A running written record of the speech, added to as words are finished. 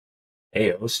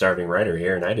Heyo, Starving Writer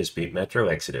here, and I just beat Metro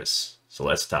Exodus. So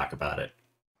let's talk about it.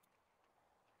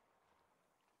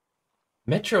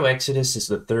 Metro Exodus is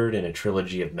the third in a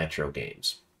trilogy of Metro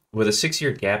games. With a 6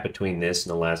 year gap between this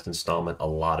and the last installment, a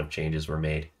lot of changes were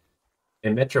made.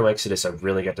 In Metro Exodus, I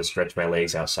really got to stretch my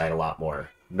legs outside a lot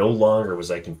more. No longer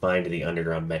was I confined to the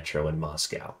underground metro in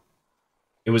Moscow.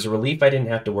 It was a relief I didn't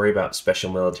have to worry about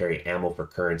special military ammo for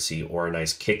currency or a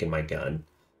nice kick in my gun.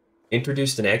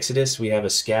 Introduced in Exodus, we have a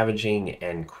scavenging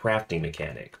and crafting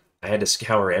mechanic. I had to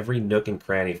scour every nook and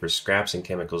cranny for scraps and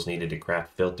chemicals needed to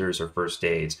craft filters or first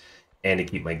aids, and to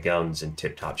keep my guns in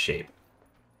tip-top shape.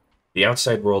 The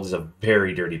outside world is a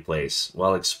very dirty place.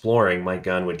 While exploring, my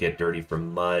gun would get dirty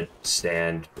from mud,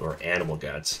 sand, or animal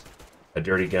guts. A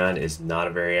dirty gun is not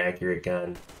a very accurate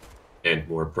gun, and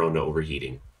more prone to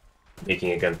overheating,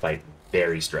 making a gunfight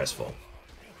very stressful.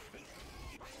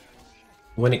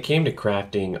 When it came to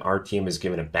crafting, our team is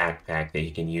given a backpack that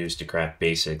he can use to craft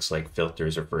basics like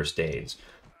filters or first aids.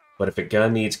 But if a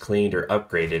gun needs cleaned or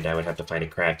upgraded, I would have to find a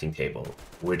crafting table,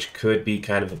 which could be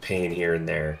kind of a pain here and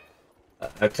there.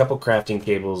 A couple crafting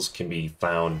tables can be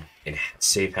found in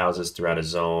safe houses throughout a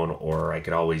zone, or I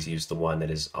could always use the one that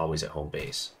is always at home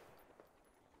base.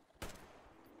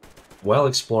 While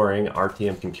exploring, our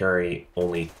team can carry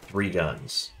only 3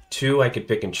 guns. Two I could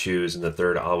pick and choose, and the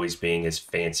third always being his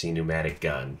fancy pneumatic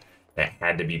gun that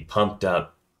had to be pumped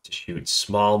up to shoot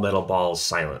small metal balls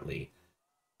silently.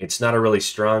 It's not a really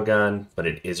strong gun, but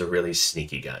it is a really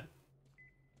sneaky gun.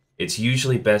 It's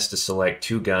usually best to select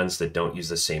 2 guns that don't use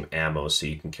the same ammo so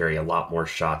you can carry a lot more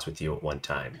shots with you at one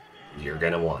time. You're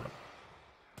gonna want them.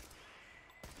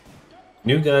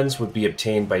 New guns would be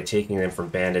obtained by taking them from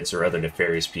bandits or other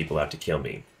nefarious people out to kill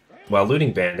me. While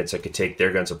looting bandits, I could take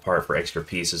their guns apart for extra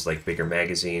pieces like bigger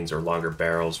magazines or longer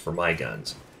barrels for my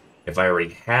guns. If I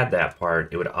already had that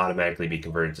part, it would automatically be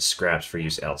converted to scraps for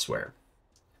use elsewhere.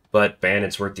 But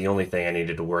bandits weren't the only thing I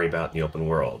needed to worry about in the open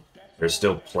world. There's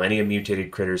still plenty of mutated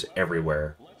critters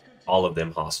everywhere, all of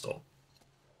them hostile.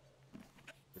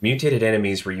 The mutated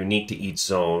enemies were unique to each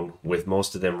zone, with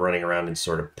most of them running around in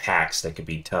sort of packs that could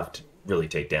be tough to really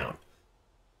take down.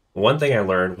 One thing I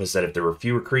learned was that if there were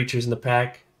fewer creatures in the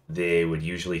pack, they would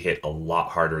usually hit a lot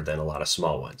harder than a lot of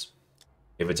small ones.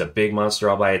 If it's a big monster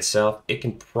all by itself, it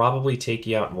can probably take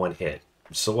you out in one hit,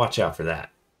 so watch out for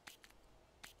that.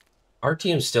 Our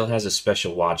team still has a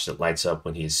special watch that lights up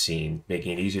when he is seen,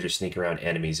 making it easier to sneak around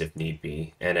enemies if need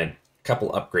be, and a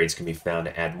couple upgrades can be found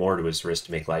to add more to his wrist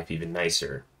to make life even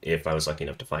nicer, if I was lucky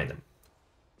enough to find them.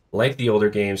 Like the older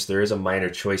games, there is a minor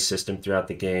choice system throughout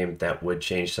the game that would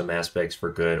change some aspects for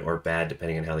good or bad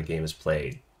depending on how the game is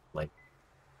played, like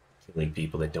killing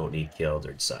people that don't need killed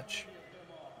or such.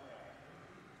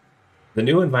 The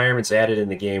new environments added in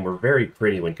the game were very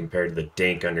pretty when compared to the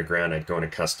dank underground I'd grown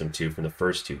accustomed to from the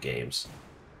first 2 games.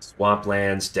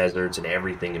 Swamplands, deserts, and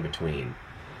everything in between.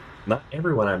 Not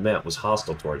everyone I met was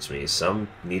hostile towards me. Some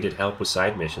needed help with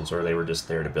side missions or they were just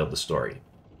there to build the story.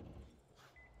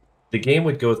 The game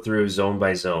would go through zone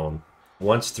by zone.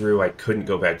 Once through, I couldn't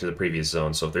go back to the previous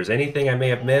zone, so if there's anything I may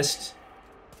have missed,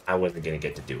 I wasn't going to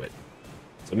get to do it.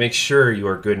 So make sure you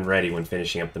are good and ready when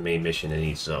finishing up the main mission in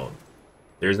each zone.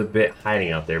 There's a bit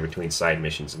hiding out there between side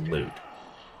missions and loot.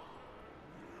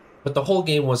 But the whole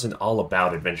game wasn't all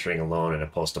about adventuring alone in a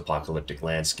post-apocalyptic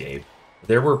landscape.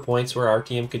 There were points where our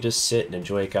team could just sit and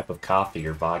enjoy a cup of coffee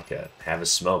or vodka, have a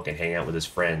smoke, and hang out with his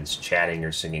friends, chatting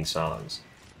or singing songs.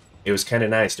 It was kind of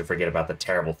nice to forget about the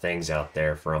terrible things out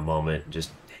there for a moment and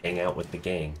just hang out with the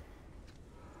gang.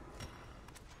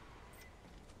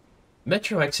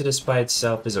 Metro Exodus by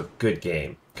itself is a good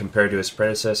game. Compared to its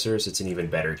predecessors, it's an even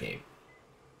better game.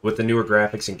 With the newer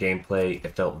graphics and gameplay,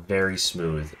 it felt very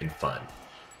smooth and fun.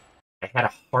 I had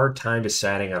a hard time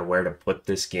deciding on where to put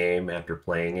this game after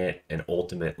playing it, and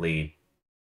ultimately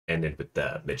ended with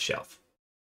the mid-shelf.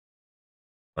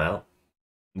 Well,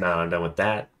 now I'm done with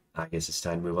that. I guess it's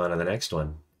time to move on to the next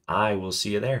one. I will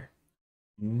see you there.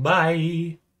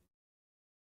 Bye!